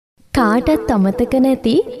කාටත් අමතක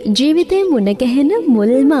නැති ජීවිතේ මුණ ගැහෙන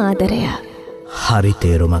මුල්ම ආදරය. හරි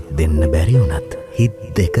තේරුමක් දෙන්න බැරි වුණත් හිත්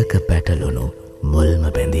දෙකක පැටලුණු මුල්ම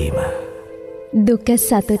බැඳීම. දුක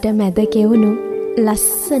සතුට මැද කෙවුණු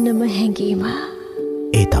ලස්සනම හැඟීම.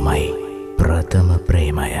 ඒ තමයි ප්‍රථම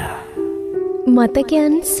ප්‍රේමය.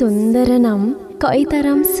 මතකයන් සුන්දර නම්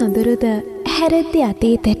කොයිතරම් සොඳුරුද හැරෙද්දි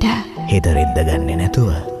අතීතෙට. හිතරිද්ද ගන්නේ නැතුව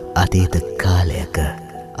අතීත කාලයක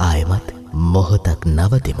ආයමත් මොහොතක්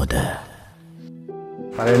නවතිමුද.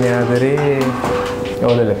 පළවෙනි ආදරේ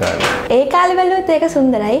ඕලෙල කාලේ. ඒ කාලේ බැලුවොත් ඒක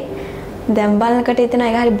සුන්දරයි. දැන් බලනකොට හිතෙනවා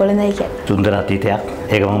ඒක හරි බොළඳයි කියලා. සුන්දර අතීතයක්.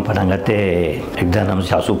 ඒක මම පටන් ගත්තේ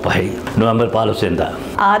 1985 නොවැම්බර් 15 වෙනිදා.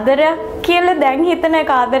 ආදරයක් කියලා දැන් හිතන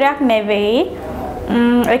එක ආදරයක් නෙවෙයි.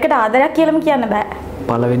 ඒකට ආදරයක් කියලාම කියන්න බෑ.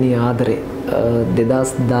 පළවෙනි ආදරේ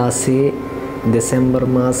 2016 දෙසැම්බර්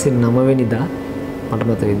මාසේ 9 වෙනිදා මට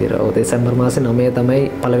මතක විදියට. ඔව් දෙසැම්බර් මාසේ 9 තමයි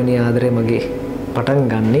පළවෙනි ආදරේ මගේ පටන්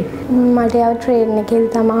ගන්නෙ. මට යාව ට්‍රේන් එකේ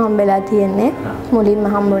තමයි හම්බෙලා තියෙන්නේ. මුලින්ම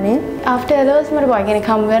හම්බුනේ. after those මට බොයි කෙනෙක්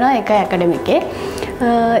හම්බ වෙනවා ඒක ඇකඩමික් එකේ.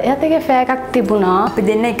 එයාත් එක්ක ෆෑ එකක් තිබුණා. අපි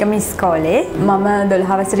දෙන්න එකම ඉස්කෝලේ. මම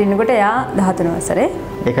 12 වසරේ ඉන්නකොට එයා 13 වසරේ.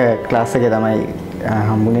 ඒක ක්ලාස් එකේ තමයි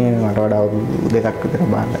හම්බුනේ මට වඩා අවුරුදු දෙකක් විතර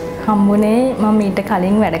බාන්න. හම්බුනේ මම ඊට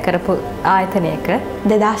කලින් වැඩ කරපු ආයතනයක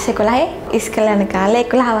 2011 ඉස්කෝලේ යන කාලේ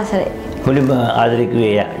 11 වසරේ. මුලින්ම ආදරේ කිව්වේ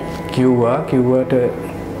එයා. කිව්වට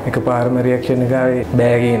එකපාරම රියැක්ෂන් එක ආවේ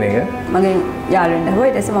බෑ කියන එක. මගෙන් යාළු වෙන්න හොය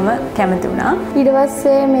ඊට පස්සේ මම කැමති වුණා. ඊට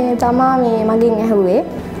පස්සේ මේ තමා මේ මගෙන් ඇහුවේ.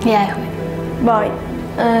 එයා ඇහුවේ. බොයි.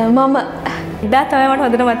 මම එදා තමයි මට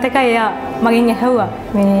හොඳට මතකයි එයා මගෙන් ඇහුවා.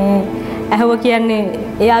 මේ ඇහුව කියන්නේ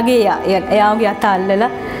එයාගේ අත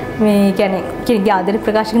අල්ලලා මේ කියන්නේ ආදර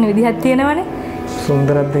ප්‍රකාශ කරන විදිහක් තියෙනවනේ.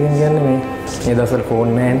 සුන්දරත්වයෙන් කියන්නේ මේ දවස්වල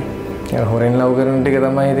ෆෝන් නැහැනේ. හොරෙන් ලව් කරන ටික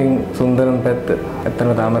තමයි ඉතින් සුන්දරම පැත්ත. ඇත්තම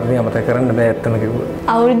තාමත් ඉතින් අමතක කරන්න බෑ ඇත්තම කිව්වොත්.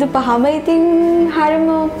 අවුරුදු 5ම ඉතින් හරිම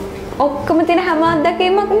ඔක්කොම තියෙන හැම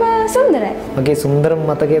අත්දැකීමක්ම සුන්දරයි. මගේ සුන්දරම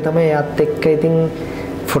මතකය තමයි එයාත් එක්ක ඉතින්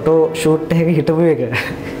ෆොටෝ ෂූට් එකක හිටපු එක.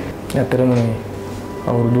 ඇත්තටම මේ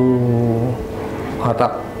අවුරුදු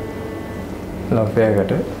 7ක් ලව්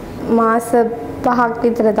එකකට මාස 5ක්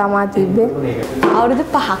විතර තමා තිබ්බේ. අවුරුදු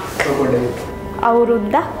 5ක්.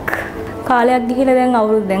 අවුරුද්දක් කාලයක් ගිහිලා දැන්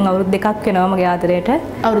අවුරුදු දෙකක් වෙනවා මගේ ආදරයට.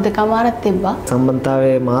 අවුරුදු කමාරක් තිබ්බා.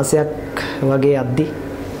 සම්බන්ධතාවයේ මාසයක් වගේ අද්දි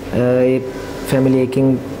ඒ ෆැමිලි එකකින්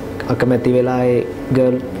අකමැති වෙලා ඒ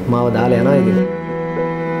ගර්ල් මාව දාලා යනවා ඉතින්.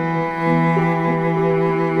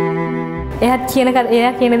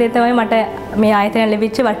 එයා කියන දේ තමයි මට මේ ආයතනය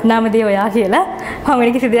ලැබිච්ච වටිනාම දේ ඔයා කියලා. මම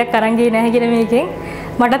වෙන කිසි දෙයක් අරන් ගියේ නැහැ කියලා මේකෙන්.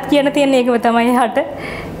 මටත් කියන්න තියෙන ඒකම තමයි එයාට.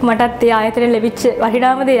 මටත් ඒ ආයතනය ලැබිච්ච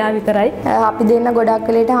වටිනාම දේ එයා විතරයි. අපි දෙන්න ගොඩක්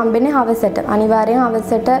වෙලට හම්බෙන්නේ හවසට. අනිවාර්යෙන්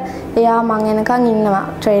හවසට එයා මං එනකන් ඉන්නවා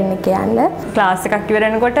ට්‍රේන් එකේ යන්න. ක්ලාස් එකක් ඉවර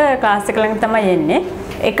වෙනකොට ක්ලාස් එක ළඟ තමයි එන්නේ.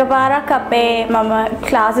 එකපාරක් අපේ මම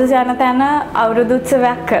ක්ලාසස් යන තැන අවුරුදු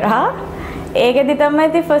උත්සවයක් කරා. ඒකෙදි තමයි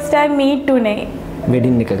ඉතින් ෆස්ට් ටයිම් මීට් උනේ.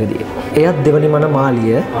 වෙඩින් එකකදී. එයත් දෙවනි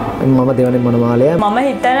මනමාලිය මම දෙවනි මනමාලය.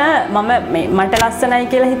 මට ලස්සනයි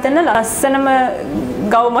කියලා හිතන ලස්සනම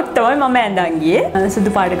ගවුමක් තමයි මම ඇඳන් ගියේ.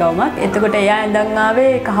 සුදු පාට ගවුමක්. එතකොට එයා ඇඳන්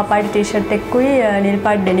ආවේ කහ පාට ටී-ෂර්ට් එකකුයි නිල්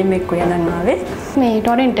පාට ඩෙනිම් එකකුයි ඇඳන් ආවේ. මේ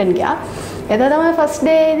ටොරන්ටන් ගියා. එදා තමයි ෆස්ට්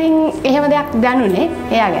ඩේ ඉතින් එහෙම දෙයක් දැනුනේ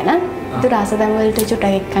එයා ගැන. ඒතර ආසදම් වලට චුට්ටක්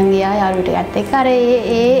එක්කන් ගියා යාළුවට එකත් එක්ක. අර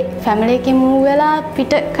ඒ ෆැමිලි එකකින් මූව් වෙලා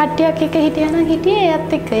පිට කට්ටියක් එක්ක හිටියේ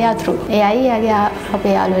එයාත් එක්ක එයා through. එයයි යාගේ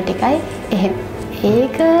අපේ යාළුවා ටිකයි එහෙම.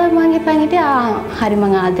 ඒක මම හිතන් හිටියා හරි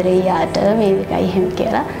මං ආදරේ යාට මේ එකයි එහෙම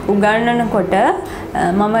කියලා. උගන්වනකොට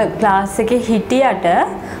මම ක්ලාස් එකේ හිටියට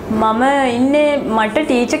මම ඉන්නේ මට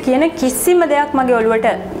ටීචර් කියන කිසිම දෙයක් මගේ ඔළුවට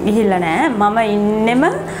ගිහිල්ලා නැහැ. මම ඉන්නෙම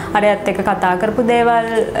අරයත් එක්ක කතා කරපු දේවල්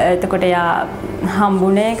එතකොට යා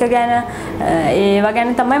හම්බුනේ එක ගැන ඒවා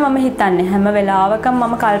ගැන තමයි මම හිතන්නේ. හැම වෙලාවකම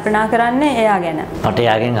මම කල්පනා කරන්නේ එයා ගැන. මට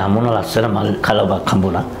එයාගෙන් හම්බුණ ලස්සන මල් කලබක්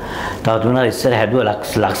හම්බුණා. තව තුනක් ඉස්සර හැදුවා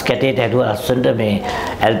ලක්ස් කැටේට හැදුවා ලස්සනට මේ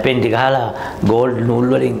ඇල්පෙන්ටි ගහලා ගෝල්ඩ් නූල්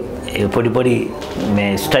වලින් පොඩි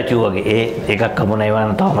මේ ස්ටැචු වගේ ඒ එකක් හම්බුණා.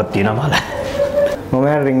 ඒවා තාමත් තියෙනවා මල. මම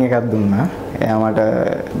රින් එකක් දුන්නා. එයා මට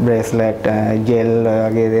බ්‍රේස්ලට් ජෙල්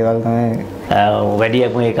වගේ දේවල් තමයි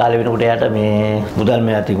වැඩියක්ම ඒ කාලේ වෙනකොට එයාට මේ මුදල්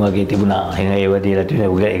මෙයාටින් වගේ තිබුණා. එහෙනම් ඒව දීලා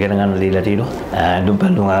තියෙනවා. ඉගෙන ගන්න දීලා තියෙනවා. ඇඳුම්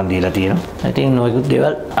පැළඳුම් අරන් දීලා තියෙනවා. ඉතින් නොයෙකුත්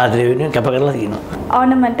දේවල් ආදරේ වෙනුවෙන් කැප කරලා තියෙනවා.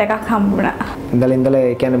 ඕනමන්ට් එකක් හම්බුණා. ඉඳලා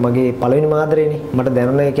ඒ කියන්නේ මගේ පළවෙනි ආදරේනේ. මට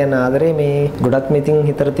දැනුණා ඒ කියන්නේ ආදරේ මේ ගොඩක් මෙතින්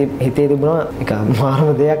හිතේ තිබුණා. ඒක මාරම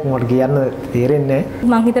දෙයක් මට කියන්න තේරෙන්නේ නැහැ.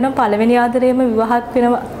 මං හිතනවා පළවෙනි ආදරේම විවාහත්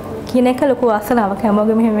වෙනවා කියන එක ලොකු වාසනාවක්.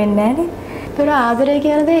 හැමෝගෙම එහෙම වෙන්නේ නැහනේ. ඒතර ආදරය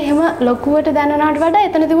කියන දේ එහෙම ලොකුවට දැනනවට වඩා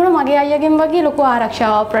එතන තිබුණා මගේ අයියාගෙන් වගේ ලොකු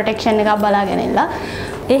ආරක්ෂාවක් ප්‍රොටෙක්ෂන් එකක් බලාගෙන ඉන්න.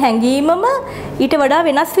 ඒ හැඟීමම ඊට වඩා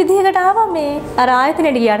වෙනස් විදිහකට ආවා මේ අර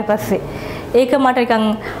ආයතනෙට ගියාට පස්සේ. ඒක මට නිකන්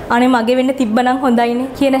අනේ මගේ වෙන්න තිබ්බනම් හොඳයිනේ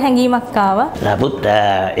කියන හැඟීමක් ආවා. නමුත්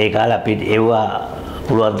ඒ කාලේ අපි එව්වා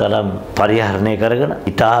පුළුවන් තරම් පරිහරණය කරගෙන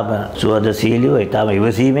ඊටාම සුවදශීලීව ඊටාම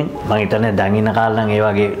ඉවසීමෙන් මම හිතන්නේ දැන් ඉන්න කාලේ නම් ඒ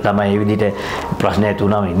වගේ තමයි මේ විදිහට ප්‍රශ්න ඇති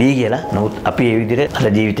වුණාම ඉදී කියලා. නමුත් අපි මේ විදිහට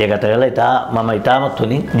අර ජීවිතය ගත කරලා මම ඊටාමත්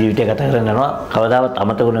හොඳින් ජීවිතය ගත කරගෙන යනවා. කවදාවත්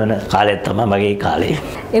අමතක වෙන කාලයක් තමයි මගේ කාලේ.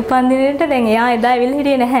 ඒ පන්දිනේට දැන් එයා එදා ඇවිල්ලා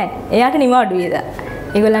හිටියේ නැහැ. එයාට නිවාඩුයි එදා.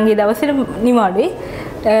 ඒගොල්ලන්ගේ දවසේ නිවාඩුයි.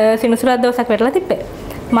 සිනුසුරාදා දවසක් වැටලා තිබ්බේ.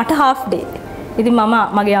 මට half day. ඉතින් මම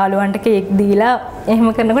මගේ යාළුවන්ට කේක් දීලා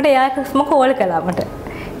එහෙම කරනකොට එයා කිස්ම කෝල් කළා මට.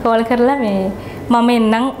 කෝල් කරලා මම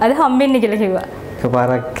එන්නම් අද හම්බෙන්න කියලා කිව්වා.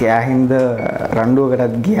 එකපාරක් එයා හින්දා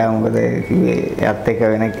රණ්ඩුවකටත් ගියා. මොකද කිව්වේ එයාත් එක්ක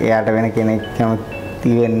එයාට වෙන කෙනෙක්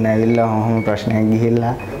කැමති වෙන්න ඇවිල්ලා ඔහොම ප්‍රශ්නයක්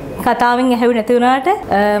ගිහිල්ලා කතාවෙන් ඇහුවේ නැති වුණාට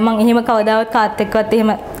මම එහෙම කවදාවත් කාත් එක්කවත්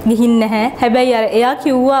එහෙම ගිහින් නැහැ. හැබැයි අර එයා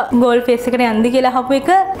කිව්වා ගෝල් ෆේස් එකට යන්න කියලා අහපු එක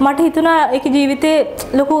මට හිතුණා ඒක ජීවිතේ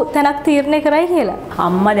ලොකු තැනක් තීරණය කරයි කියලා.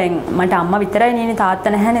 අම්මා දැන් මට අම්මා විතරයි නේ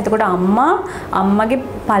තාත්තා නැහැනේ. එතකොට අම්මගේ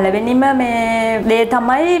පළවෙනිම මේ දේ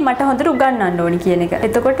තමයි මට හොඳට උගන්වන්න ඕනි කියන එක.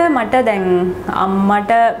 එතකොට මට දැන්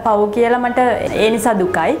අම්මට පව් කියලා මට ඒ නිසා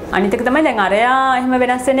දුකයි. අනිත් එක තමයි දැන් අරයා එහෙම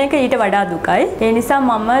වෙනස් වෙන එක ඊට වඩා දුකයි. ඒ නිසා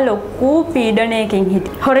මම ලොකු පීඩනයකින්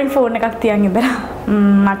හිටියා. හොරෙන් ෆෝන් එකක් තියන් ඉඳලා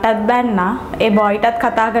මටත් බැන්නා. ඒ බොයිටත්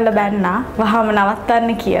කතා කරලා බැන්නා. වහම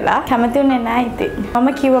නවත්තන්න කියලා. කැමතිුනේ නැහැ ඉතින්. මම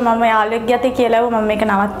කිව්වා මම යාළුවෙක් යතේ කියලා මම මේක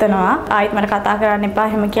නවත්තනවා. ආයෙත් මට කතා කරන්න එපා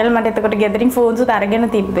එහෙම කියලා මට එතකොට ගෙදරින් ෆෝන්ස් උත් අරගෙන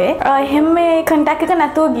තිබ්බේ. එහෙම මේ කන්ටැක්ට් එක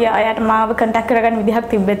නැතුව ගියා. එයාට මාව කන්ටැක්ට් කරගන්න විදිහක්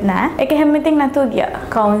තිබ්බෙත් නැහැ. ඒක හැම ඉතින් නැතුව ගියා.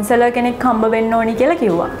 කවුන්සලර් කෙනෙක් හම්බ වෙන්න ඕනි කියලා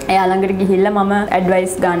කිව්වා. එයා ළඟට ගිහිල්ලා මම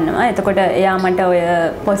ඇඩ්වයිස් ගන්නවා. එතකොට එයා මට ඔය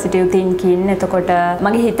පොසිටිව් තින්කින් එතකොට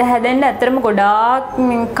මගේ හිත හැදෙන්න ඇත්තටම ගොඩාක්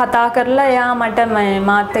කතා කරලා එයා මට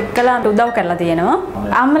මාත් එක්කලා උදව් කරලා තියෙනවා.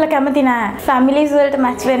 අම්මලා කැමති නෑ ෆැමිලිස් වලට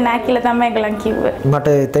මැච් වෙන්නේ නෑ කියලා තමයි ඒගොල්ලන් කිව්වේ.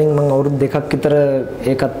 මට එතනින් මම අවුරුදු දෙකක් විතර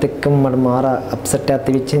ඒකත් එක්කම මට මාර අප්සෙට් එකක්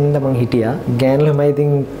තිබිච්ච හින්දා මං හිටියා. ගෑනුලම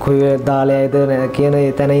ඉතින් කොයි දාලයයිද කියන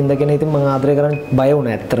ඒ තැන ඉඳගෙන ඉතින් මං ආදරය කරන්න බය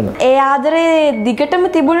වුණා ඇත්තටම. ඒ ආදරේ දිගටම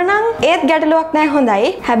තිබුණා නම් ඒත් ගැටලුවක් නෑ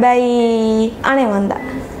හොඳයි. හැබැයි අනේ වන්දා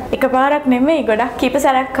එකපාරක් නෙමෙයි ගොඩක් කීප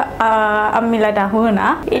සැරයක් අම්මිලට අහු වුණා.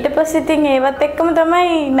 ඊට පස්සේ ඉතින් ඒවත් එක්කම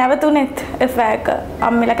තමයි නැවතුනේත් එෆෑක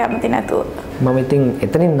අම්මිලා කැමති නැතුව. මම ඉතින්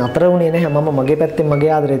එතනින් නතර වුණේ නැහැ. මම මගේ පැත්තෙන්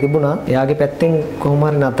මගේ ආදරේ තිබුණා. එයාගේ පැත්තෙන් කොහොම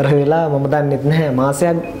හරි නතර වෙලා මම දන්නෙත් නැහැ.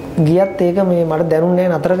 මාසයක් ගියත් ඒක මේ මට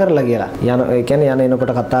දැනුන්නේ නැහැ නතර කරලා කියලා. ඒ කියන්නේ යන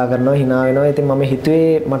එනකොට කතා කරනවා hina වෙනවා. ඉතින් මම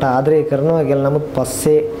හිතුවේ මට ආදරේ කරනවා කියලා. නමුත්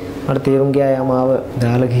පස්සේ මට තේරුම් ගියා යාමාව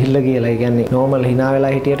දාලා ගිහිල්ලා කියලා. ඒ කියන්නේ නෝමල් hina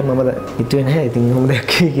වෙලා හිටියට මම හිතුවේ නැහැ ඉතින් මොකද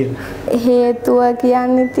දැක්කේ කියලා. හේතුව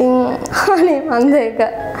කියන්නේ ඉතින් අනේ මන්ද ඒක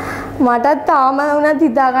මටත් තාම වුණත්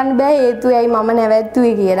හිතා ගන්න බෑ හේතුව ඇයි මම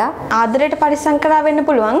නැවැත්තුවේ කියලා. ආදරයට පරිස්සම් කරා වෙන්න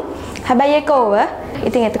පුළුවන්. හැබැයි ඒක ඕව.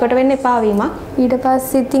 ඉතින් එතකොට වෙන්න එපා වීමක්. ඊට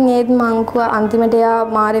පස්සේ ඉතින් ඒත් මං කිව්වා අන්තිමට එයා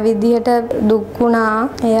මාර විදිහට දුක් වුණා.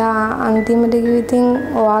 එයා අන්තිමට කිව්වා ඉතින්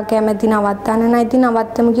ඔයා කැමති නවත්තන්න නම් ඉතින්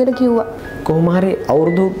නවත්තමු කියලා කිව්වා. කොහොම හරි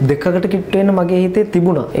අවුරුදු දෙකකට කිට්ටු වෙන මගේ හිතේ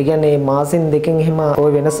තිබුණා. ඒ කියන්නේ මාසෙන් දෙකෙන් එහෙම ওই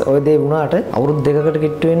වෙනස් ওই දේ වුණාට අවුරුදු දෙකකට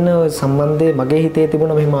කිට්ටු වෙන්න ওই සම්බන්ධය මගේ හිතේ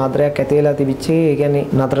තිබුණා. මෙහෙම ආදරයක් ඇති වෙලා තිබිච්ච එක. ඒ කියන්නේ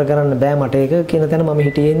නතර කරන්න බෑ මට ඒක කියන තැන මම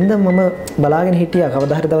හිටියේ ඉඳන් මම බලාගෙන හිටියා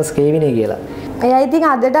කවදා හරි දවස් කේවිනේ කියලා. එයා ඉතින්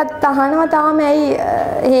අදටත් අහනවා තාම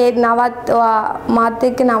ඇයි නවත්වා මාත්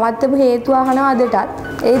එක්ක නවත්තපු හේතුව අහනවා අදටත්.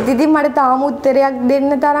 ඒත් ඉතින් මට තාම උත්තරයක්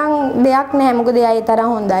දෙන්න තරම් දෙයක් නැහැ. මොකද එයා ඒ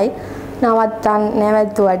තරම් හොඳයි. නවත්තන්න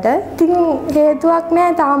නැවැත්තුවට. ඉතින් හේතුවක්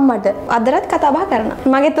නැහැ තාම මට. අදටත් කතා බහ කරනවා.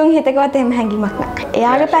 මගේ තුන් හිතකවත් එහෙම හැඟීමක් නැහැ.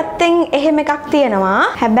 එයාගේ පැත්තෙන් එහෙම එකක් තියෙනවා.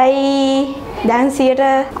 හැබැයි දැන් 80ක්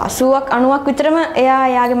 90ක් විතරම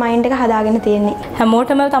එයාගේ මයින්ඩ් එක හදාගෙන තියෙන්නේ.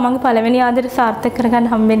 හැමෝටම තමන්ගේ පළවෙනි ආදරය සාර්ථක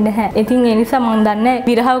කරගන්න හම්බෙන්නේ නැහැ. ඉතින් ඒ නිසා මම දන්නේ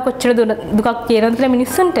විරහව කොච්චර දුකක් කියනවද කියලා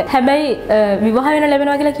මිනිස්සුන්ට. හැබැයි විවාහ වෙන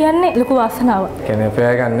ලැබෙනවා කියලා කියන්නේ ලොකු වාසනාවක්. කියන්නේ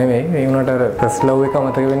අපේ ගන්න නෙමෙයි. ඒ වුණාට අර ෆස්ට් ලව් එක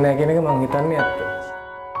මතක වෙන්නේ නැහැ කියන එක මම හිතන්නේ ඇත්ත.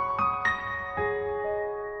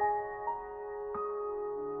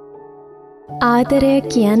 ආදරය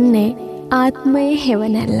කියන්නේ ආත්මයේ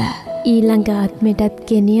හෙවණැල්ල. ඊළඟ ආත්මයටත්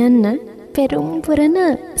ගෙනියන්න පෙරුම් පුරන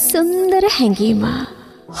සුන්දර හැඟීම.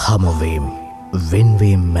 හමුවීම්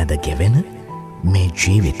වෙන්වීම් මැද ගෙවෙන මේ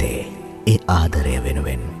ජීවිතේ ඒ ආදරය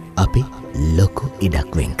වෙනුවෙන් අපි ලොකු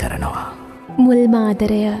ඉඩක් වෙන් කරනවා. මුල්ම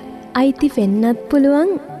ආදරය අයිති වෙන්නත්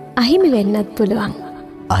පුළුවන් අහිමි වෙන්නත් පුළුවන්.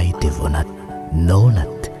 අයිති වුණත්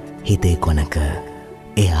නොවුනත් හිතේ කොනක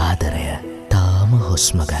ඒ ආදරය තාම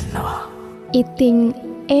හුස්ම ගන්නවා. ඉතින්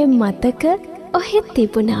ඒ මතක ඔහෙත්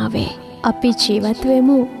තිබුණාවේ. අපි ජීවත්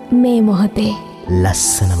වෙමු මේ මොහොතේ.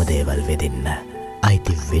 ලස්සනම දේවල් වෙදින්න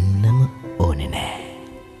අයිති වෙන්නම ඕනේ නෑ.